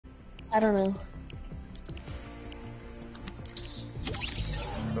I don't know.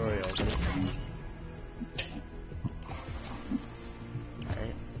 Sorry, open it.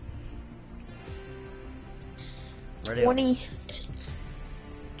 Alright. Ready? 20.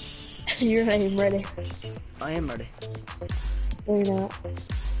 You're not even ready. I am ready. No, you're not.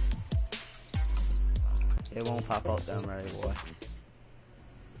 It won't pop up that I'm ready, boy.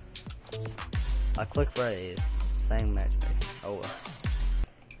 I click ready, it's saying matchmaking. Oh well.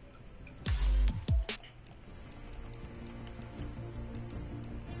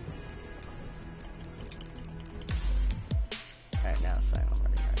 Alright, now it's saying I'm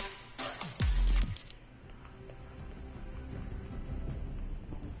ready. Alright.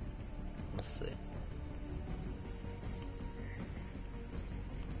 Let's see.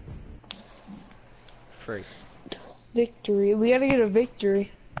 Free. Victory. We gotta get a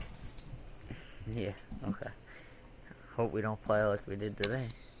victory. Yeah, okay. Hope we don't play like we did today.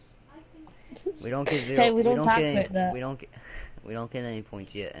 We don't get zero. Hey, we don't talk about that. We don't get any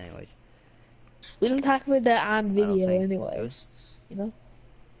points yet, anyways. We don't talk about that on I don't video think. anyways. You know?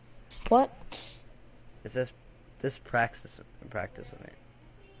 What? It's just practice of it.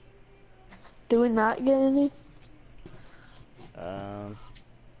 Do we not get any?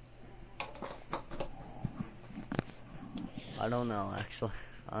 I don't know actually.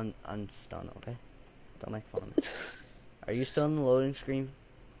 I'm stunned. Okay, don't make fun of me. Are you still in the loading screen?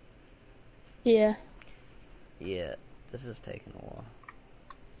 Yeah. Yeah, this is taking a while.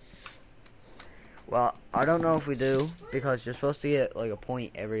 Well, I don't know if we do because you're supposed to get like a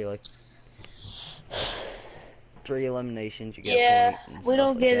point every like 3 eliminations. You get a point. And we stuff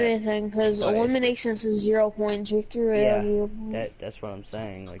don't like get that. anything because But eliminations is 0 points. Victory Yeah, is 0 points. that's what I'm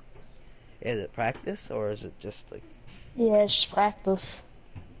saying. Like, is it practice or is it just like? Yeah, it's just practice.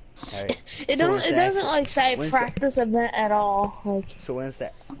 Alright. It So doesn't like say practice event at all. Like, so when's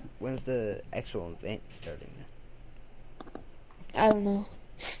the actual event starting? I don't know.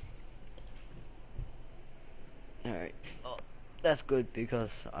 Alright. Oh, that's good because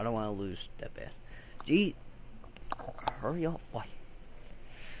I don't want to lose that bad. Gee, hurry up, boy.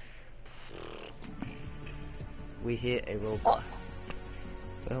 We hit a roadblock.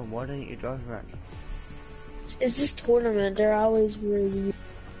 Well, why didn't you drive around? It's this tournament. They're always really.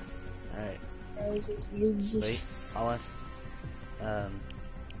 Alright. Just... Wait, I'll ask. Alright.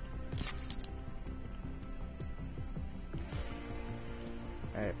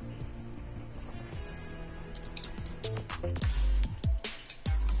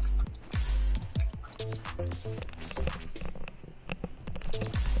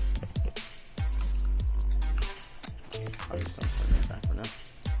 I'm just gonna turn this on for now.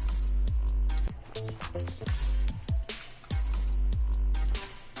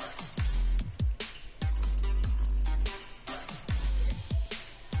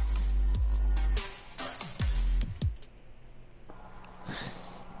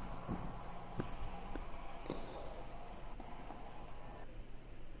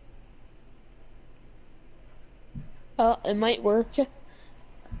 Oh, it might work.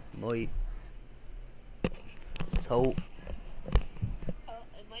 Might. Let's hope. Oh,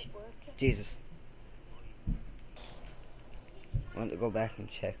 it might work. Jesus. I want to go back and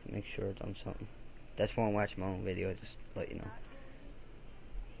check, make sure I've done something. That's why I'm watching my own video, just to let you know.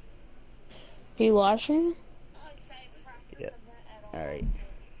 Are you watching? Yeah. Alright.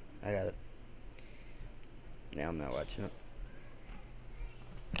 I got it. Now I'm not watching it.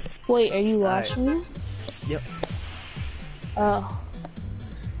 Wait, are you watching? Yep. Oh.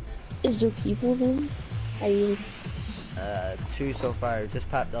 Is there people then? Are you? 2 so far. Just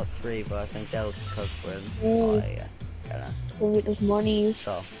popped up 3, but I think that was because when I kinda. We'll get those monies.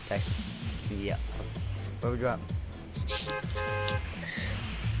 So, okay. Yeah. Where we drop?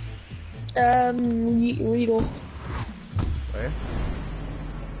 Riedel. Where?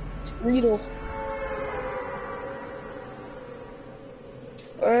 Riedel.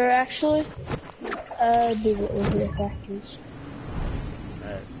 Or actually, do it with your factors.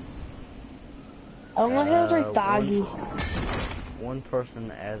 I don't like how it's like doggy. One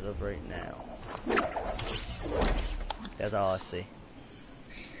person as of right now. That's all I see.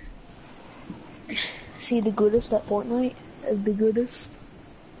 See the goodest at Fortnite? The goodest.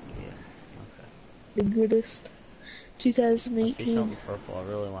 Yeah, okay. The goodest. I see 2018. something purple, I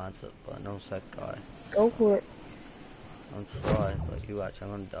really want it, but no set guy. Go for it. I'm trying, but you watch,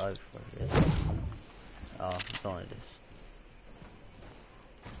 I'm gonna die before it is. Oh, it's only this.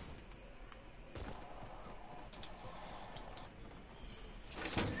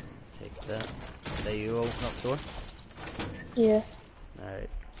 Take that. There you open up the door? Yeah. Alright.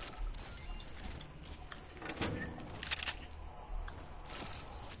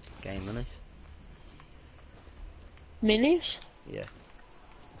 Game minis? Minis? Yeah.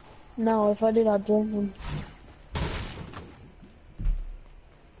 No, if I did, I'd join them.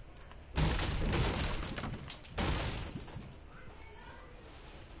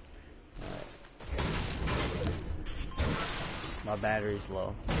 My battery's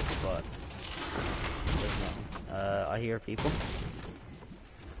low, but there's nothing. I hear people.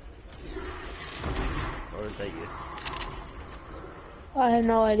 Or is that you? I have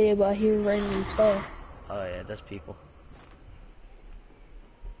no idea, but I hear random stuff. Oh yeah, that's people.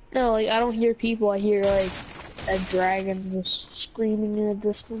 No, like, I don't hear people, I hear, like, a dragon just screaming in the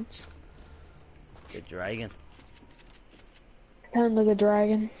distance. The dragon. Kind of like a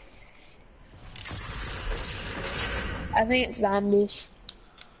dragon. I think it's zombies.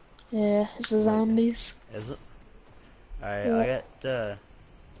 Yeah, it's the zombies. Is it? Alright, Yeah.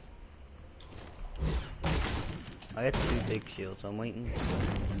 I got 2 big shields. I'm waiting.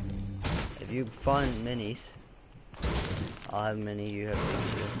 If you find minis, I'll have mini, you have big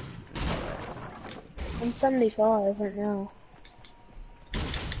shields. Alright. I'm 75 right now.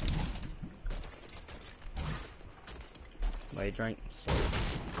 Wait, drink.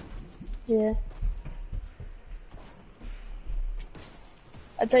 Yeah.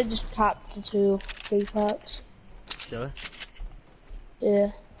 I think I just popped the 2 big pots. Should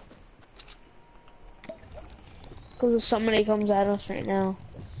Yeah. Because if somebody comes at us right now,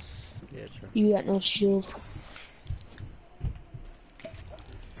 Yeah, true. you got no shield. And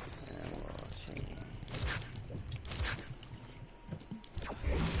we'll see.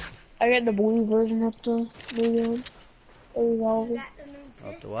 I got the blue version of the new one. The revolver.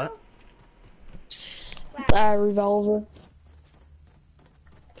 Up to what? Revolver.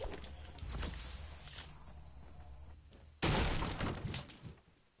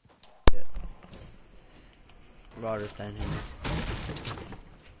 Yeah. Roger's down here.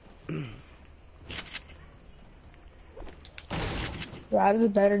 Rob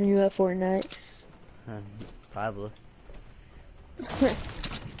is better than you at Fortnite. Probably.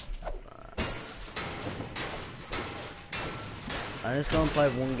 I'm just gonna play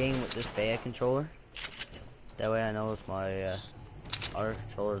 1 game with this bad controller. That way I know it's my other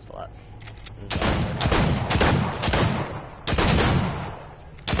controller's a lot.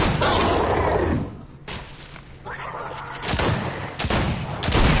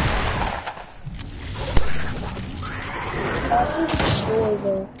 I should destroy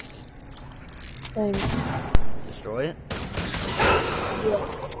the thing. Destroy it?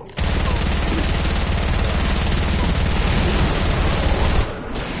 Yeah.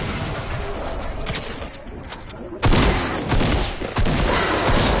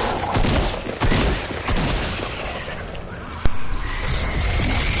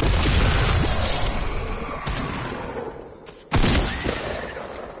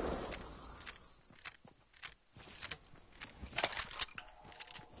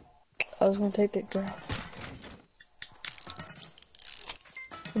 I was gonna take it, girl.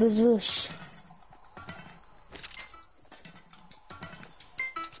 What is this?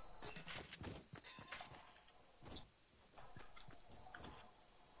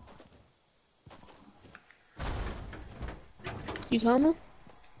 You coming?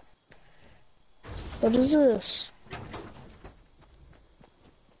 What is this?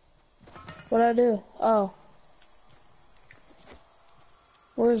 What'd I do? Oh.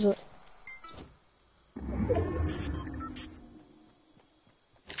 Where is it?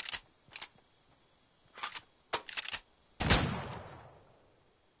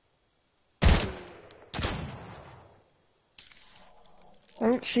 I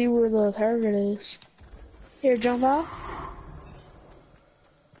don't see where the target is. Here, jump out.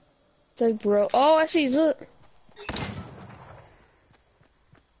 It's like, bro. Oh, I see it.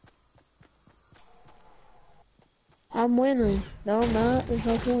 I'm winning. No, I'm not. There's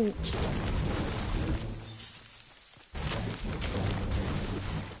no points.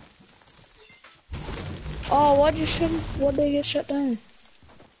 Oh, why'd you shut? Why'd they get shut down?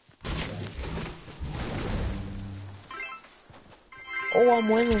 Oh, I'm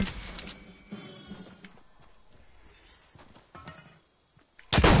winning.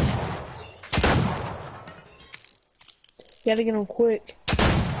 Gotta get them quick.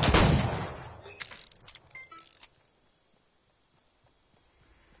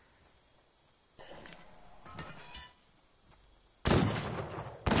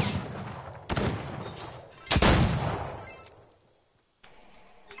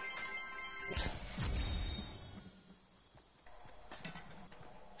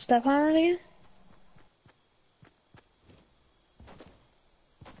 Step on it again?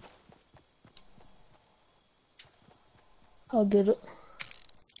 I'll get it.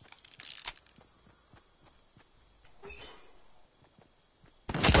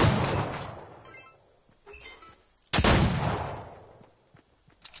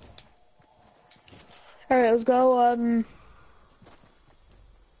 Alright, let's go,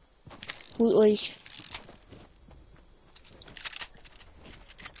 Loot Lake.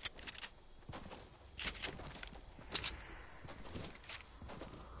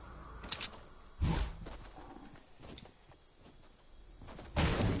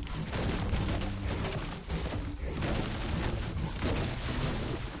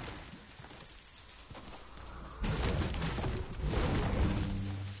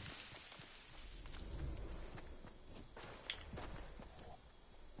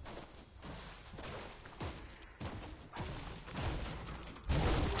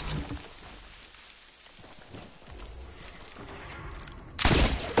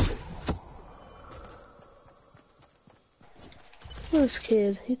 This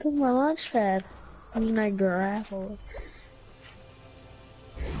kid, he took my launch pad. I mean, I grappled.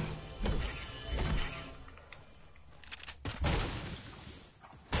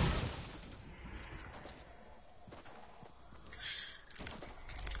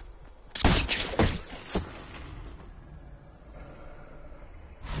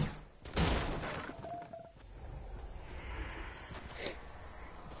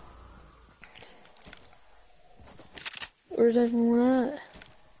 Where's everyone at?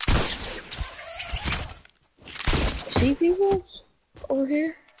 See people over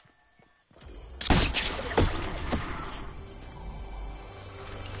here?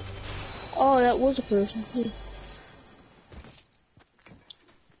 Oh, that was a person.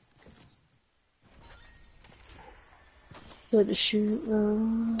 Good to shoot.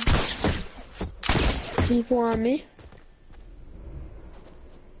 People on me.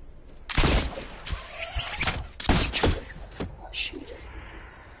 Shoot.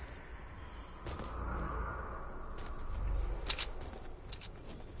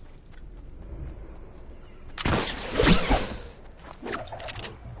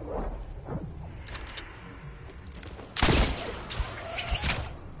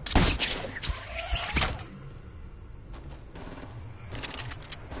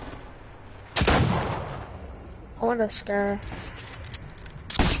 I want a scar.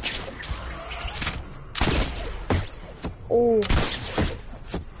 Oh.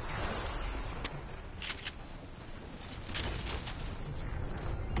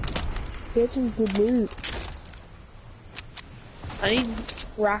 Get some good loot. I need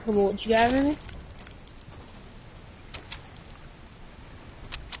rocket bullets. You got any?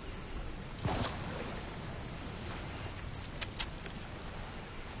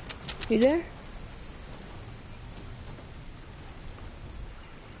 You there?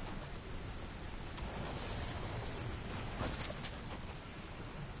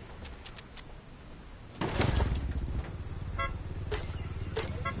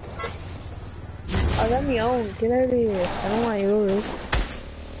 I got my own. Get out of here. I don't want yours.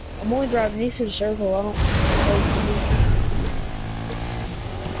 I'm only driving these to the circle. I don't.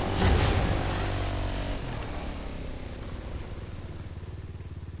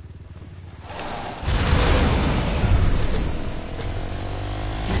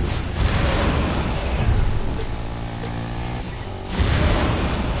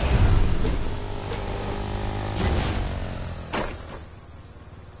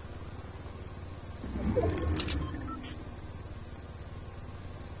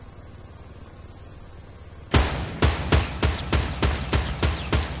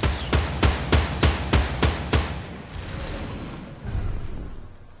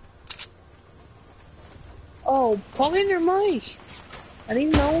 Oh, plug in your mic. I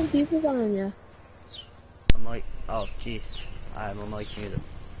didn't know when people's on you. My mic. Oh, jeez. I have my mic muted.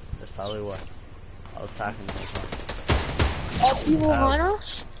 That's probably why. I was talking to myself. Oh, people on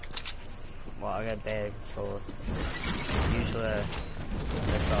us? Well, I got bad control. Usually, that's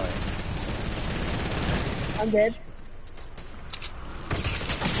probably. I'm dead.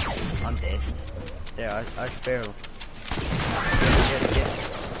 I'm dead. There, I spared him. Get.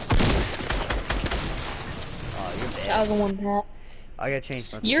 Oh, you're bad. That was a one tap. I gotta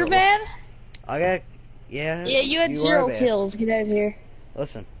change my You're controller. bad? I got, yeah. Yeah, you had 0 kills. Get out of here.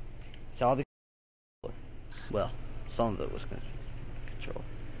 Listen, it's all because, well, some of it was control.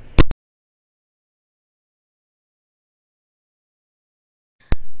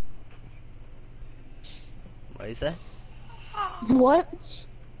 What you say? What?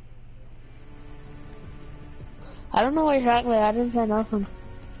 I don't know what you're talking about. I didn't say nothing.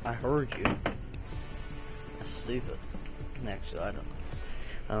 I heard you. That's stupid. Actually, I don't know.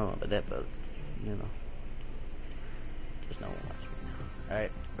 I don't know about that, but, you know. Just no one watching me.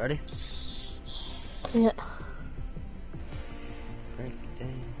 Alright, ready? Yeah. Break it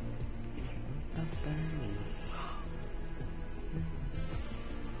down.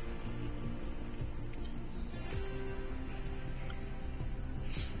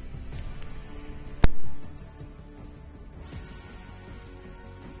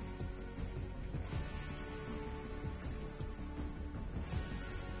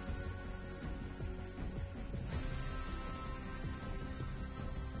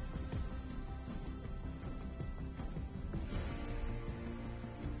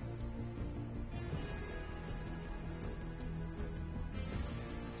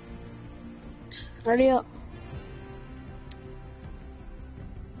 Ready up.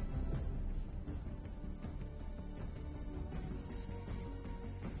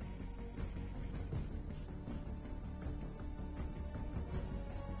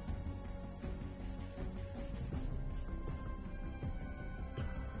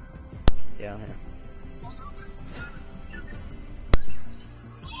 Yeah, I'm here.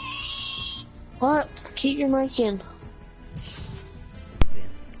 What? Keep your mic in. It's in.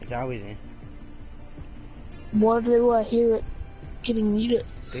 It's always in. Why do I hear it getting muted?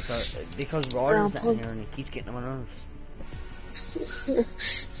 Because Roger's not here and he keeps getting on my nerves.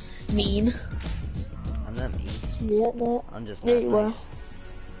 Mean. I'm not mean. Yeah, that. I'm just There not you nice.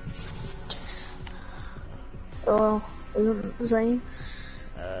 are. Oh, isn't it the same?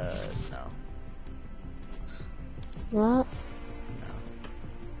 No. What? No.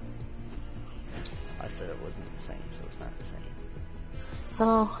 I said it wasn't the same, so it's not the same.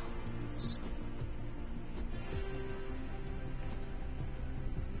 Oh.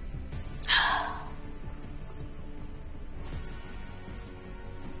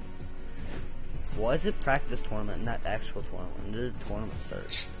 Why is it practice tournament, not actual tournament? When did the tournament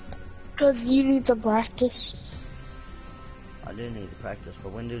start? Because you need to practice. I do need to practice,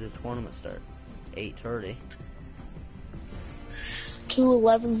 but when did the tournament start? 8:30. To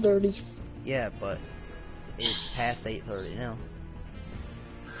 11:30. Yeah, but it's past 8:30 now.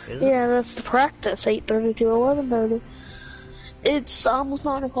 Is Yeah, that's the practice. 8:30 to 11:30. It's almost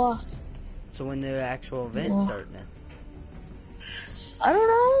 9 o'clock. So when the actual event Yeah. start then? I don't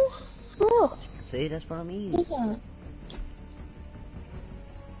know. Oh, See, that's what I mean. look at it.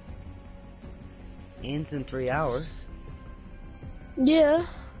 Ends in 3 hours. Yeah.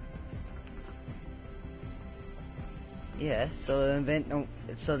 Yeah, so the event don't.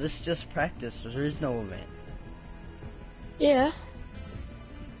 So this is just practice. There is no event. Yeah.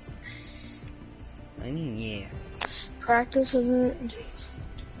 I mean, yeah. Practice isn't.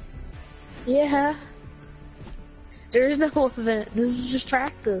 Yeah. There is no event. This is just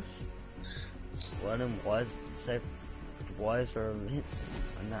practice. Well then, why is there an event?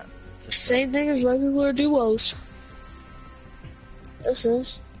 I'm not just. Same thing as regular duos. This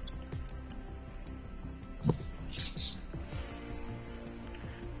is.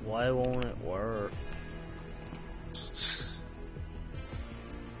 Why won't it work?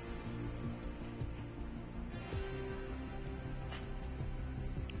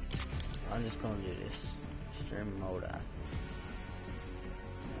 I'm just gonna do this. Stream mode on.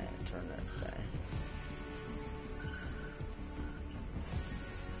 And turn that back.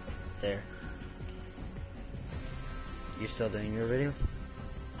 There. You still doing your video?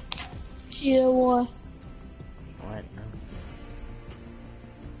 Yeah, why? What? No.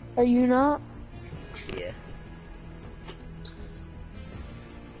 Are you not? Yeah.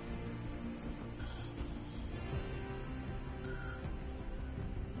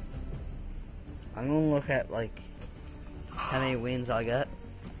 I'm gonna look at like how many wins I got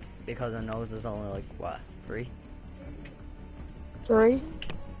because I know there's only like what 3. 3.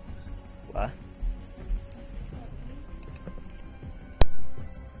 What?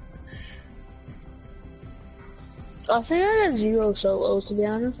 I think I got 0 solos, to be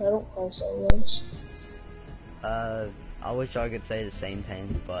honest. I don't play solos. I wish I could say the same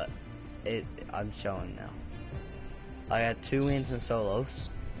thing, but I'm showing now. I got 2 wins in solos.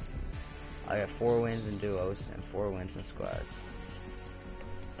 I got 4 wins in duos and 4 wins in squads.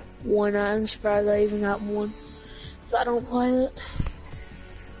 One, I'm surprised I even got 1. 'Cause I don't play it.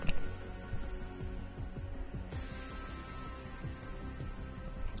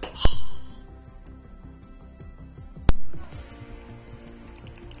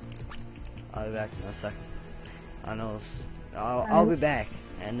 I'll be back in a second. I know. I'll be back,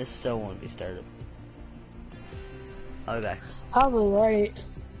 and this still won't be started. I'll be back. Probably right.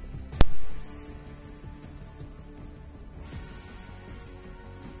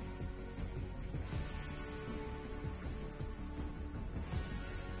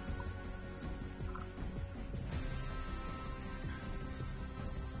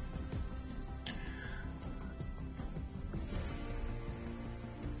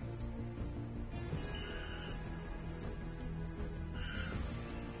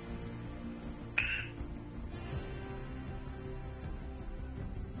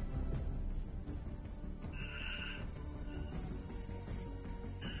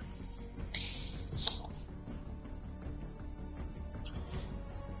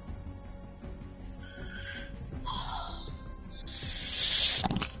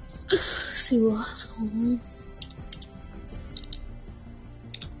 See what's going on.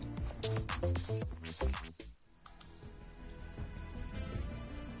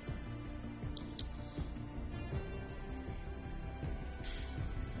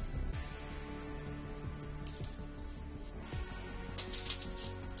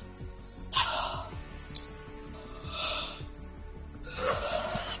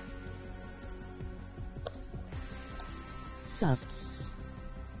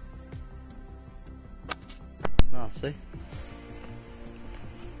 honestly.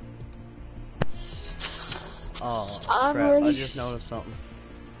 Oh I'm crap! I ready. just noticed something.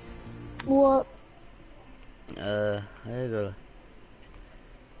 What? I gotta go to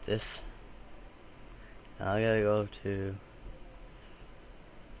this. I gotta go to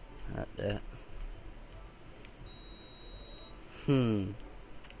that.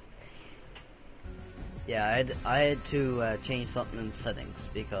 Yeah, I had to change something in settings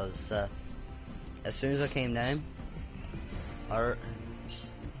because as soon as I came down, or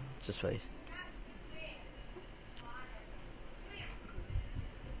just wait.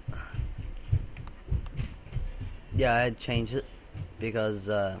 Yeah, I had to change it because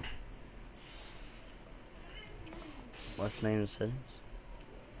what's the name of the settings?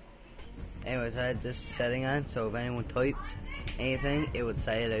 Anyways, I had this setting on, so if anyone typed anything, it would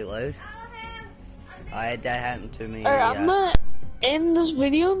say it out loud. I had that happen to me. Alright, I'm gonna end this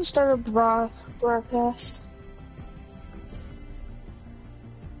video and start a broadcast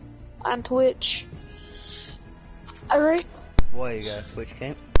on Twitch. Alright? Why, you got a Twitch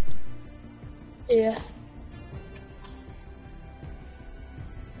camp? Yeah.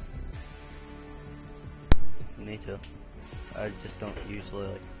 Me too. I just don't usually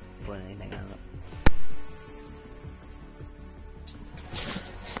like put anything on it.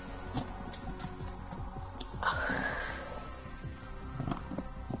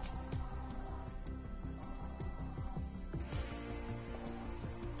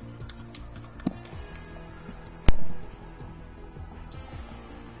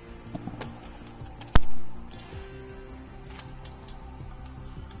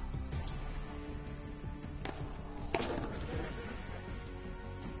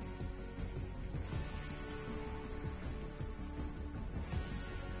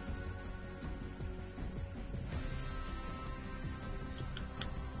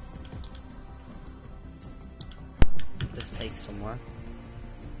 This takes some work.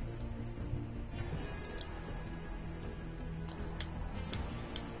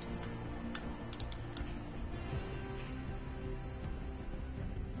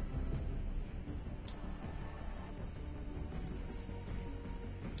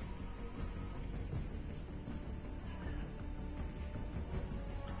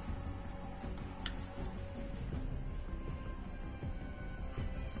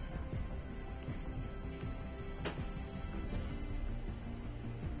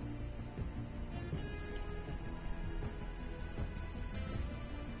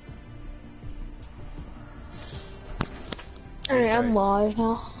 Alright, I'm live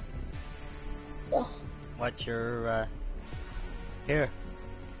now. Yeah. What's your here?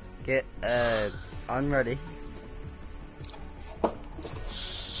 Get unready.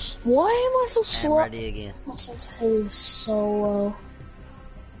 Why am I so slow? And ready again. My sensitivity is so low.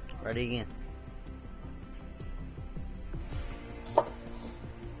 Ready again.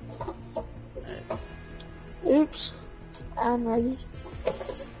 Oops. I'm ready.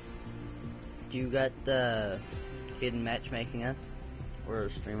 Do you got the hidden matchmaking on? Or a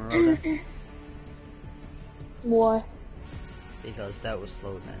streamer mode on? Why? Because that was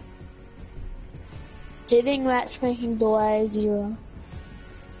slowed down. Hitting matchmaking delay 0.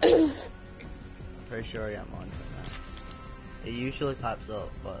 Pretty sure I got mine from that. It usually pops up,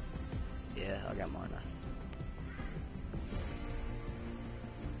 but yeah, I got mine now.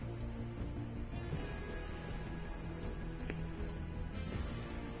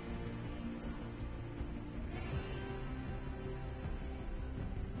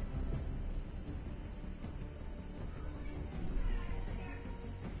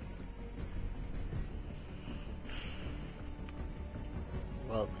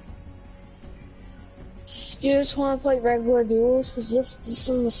 Well, You just want to play regular duos? Because this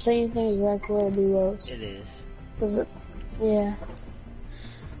is the same thing as regular duos. it is. Cause it, yeah.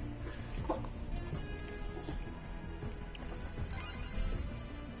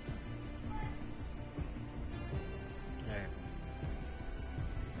 There.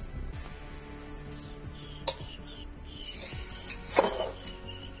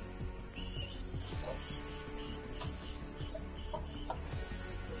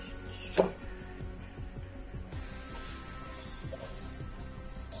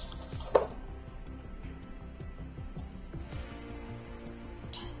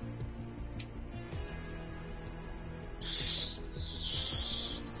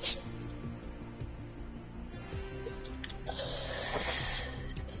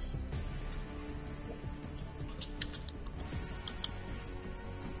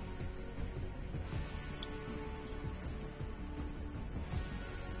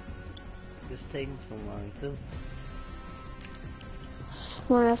 It's taking so long too. I'm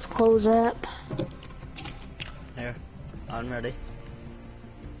gonna have to close that. Here, I'm ready.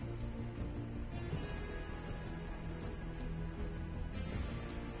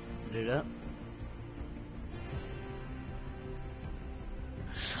 Do that.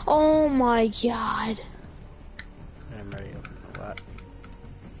 Oh my god. I'm ready. Open the what?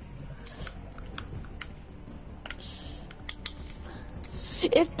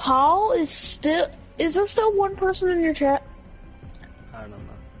 If Paul is there still one person in your chat? I don't know.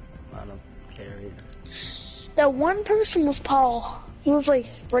 I don't care either. That one person was Paul. He was like,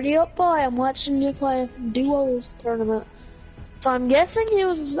 ready up, boy, I'm watching you play duos tournament. So I'm guessing he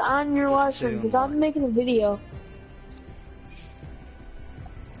was on your live stream because I'm making a video.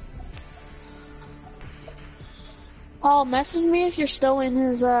 Paul, message me if you're still in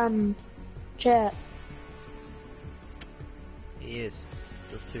his chat. He is.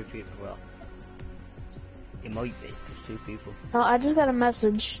 Just 2 people. Well, it might be. Just 2 people. No, I just got a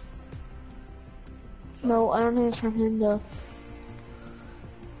message. So, No, I don't think it's from him though.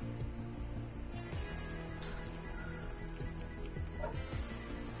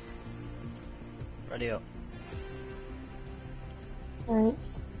 ready up. Alright.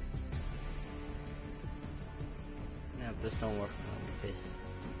 Yeah, if this don't work, I'll be pissed.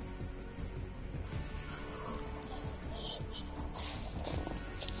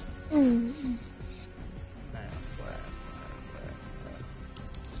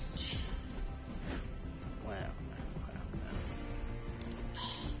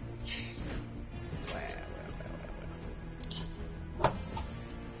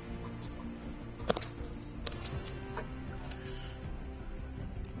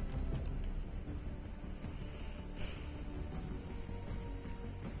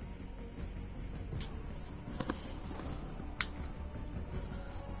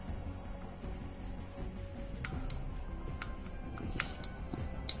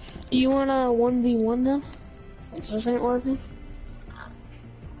 Do you want a 1v1 now? Since this ain't working?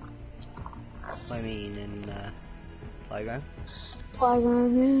 I mean, in playground.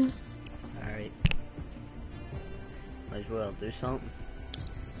 Playground, yeah. Alright. Might as well do something.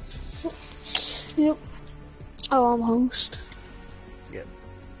 Yep. Oh, I'm host. Yep.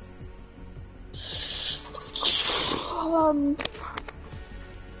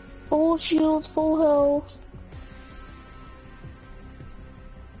 Full shield, full health.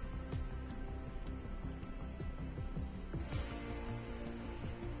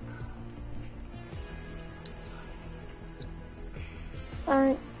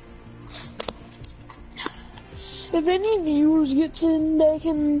 Alright. If any viewers gets in, they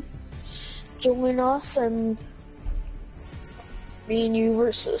can join us and me and you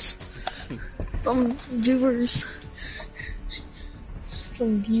versus some viewers.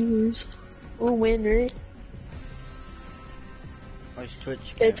 Some viewers. We'll win, right? Where's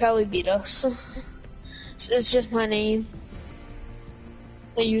Twitch? They'd probably beat us. It's just my name.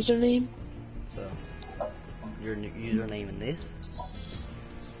 My username. So, your username in this?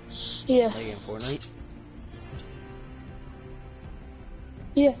 Yeah. Like in Fortnite?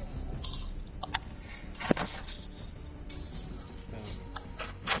 Yeah.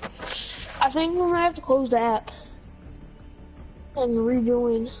 I think we're gonna have to close the app and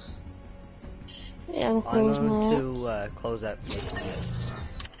rejoin. Yeah, I'm I'm closing going that. to close that meeting.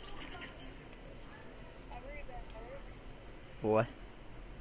 What?